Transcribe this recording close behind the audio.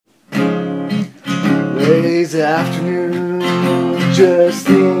Lazy afternoon, just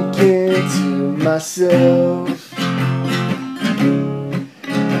thinking to myself,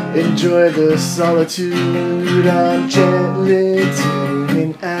 enjoy the solitude, I'm gently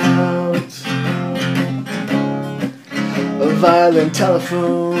tuning out. A violent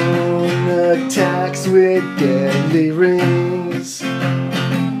telephone attacks with deadly rings.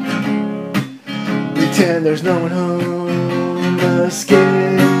 Pretend there's no one home,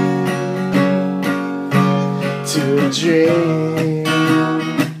 escape to a dream.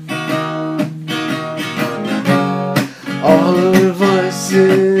 All the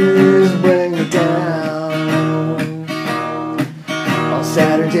voices bring me down on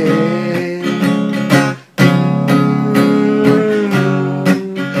Saturday.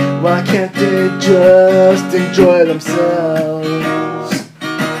 Why can't they just enjoy themselves?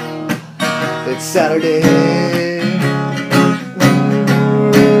 It's Saturday.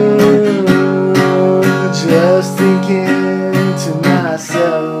 Just thinking to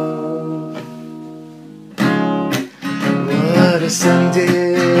myself, what a sunny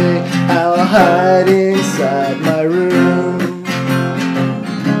day, I'll hide inside my room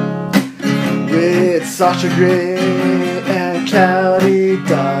with Sasha Grey and cloudy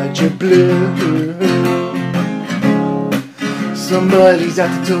Dodger blue. Somebody's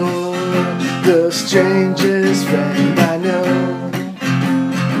at the door, the strangest friend I know.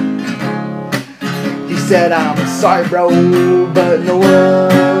 He said, I'm sorry bro, but no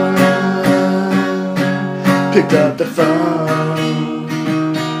one picked up the phone.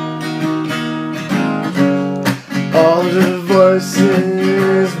 All the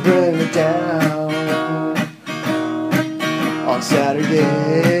voices bring me down on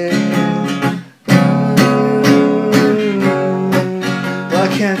Saturday. Why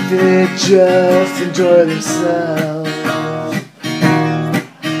can't they just enjoy themselves?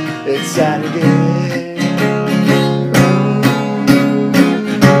 It's Saturday.